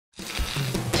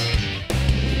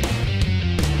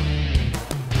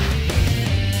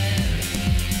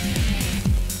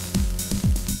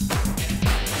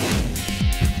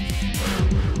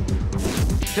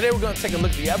Today we're going to take a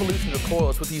look at the evolution of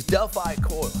coils with these Delphi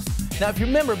coils. Now if you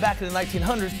remember back in the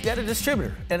 1900s, you had a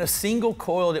distributor and a single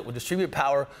coil that would distribute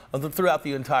power throughout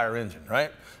the entire engine, right?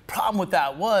 Problem with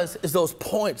that is those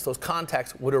points, those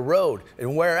contacts would erode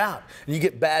and wear out and you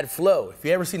get bad flow. If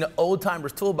you ever seen an old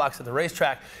timer's toolbox at the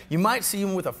racetrack, you might see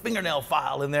him with a fingernail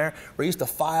file in there where he used to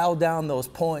file down those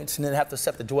points and then have to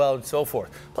set the dwell and so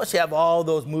forth. Plus you have all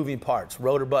those moving parts,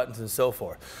 rotor buttons and so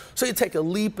forth. So you take a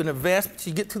leap in advancement,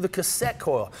 you get to the cassette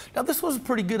coil. Now this was a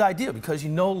pretty good idea because you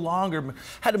no longer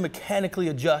had to mechanically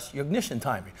adjust your ignition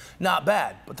timing. Not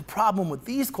bad, but the problem with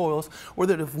these coils were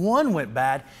that if one went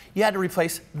bad, you had to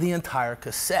replace the entire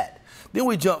cassette. Then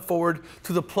we jump forward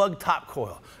to the plug top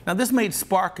coil. Now this made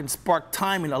spark and spark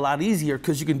timing a lot easier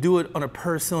because you can do it on a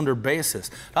per cylinder basis.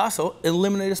 It also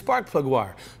eliminated spark plug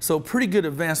wire. So pretty good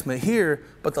advancement here,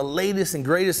 but the latest and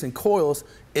greatest in coils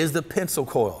is the pencil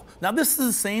coil. Now this is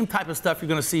the same type of stuff you're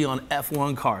gonna see on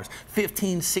F1 cars,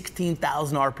 15,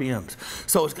 16,000 RPMs.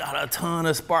 So it's got a ton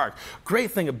of spark.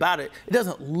 Great thing about it, it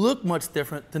doesn't look much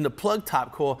different than the plug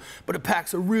top coil, but it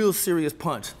packs a real serious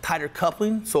punch. Tighter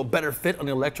coupling, so a better fit on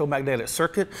the electromagnetic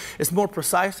circuit. It's more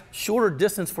precise, shorter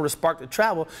distance for the spark to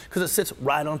travel because it sits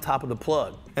right on top of the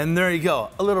plug. And there you go,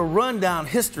 a little rundown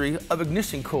history of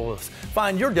ignition coils.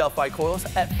 Find your Delphi coils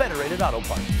at Federated Auto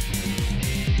Parts.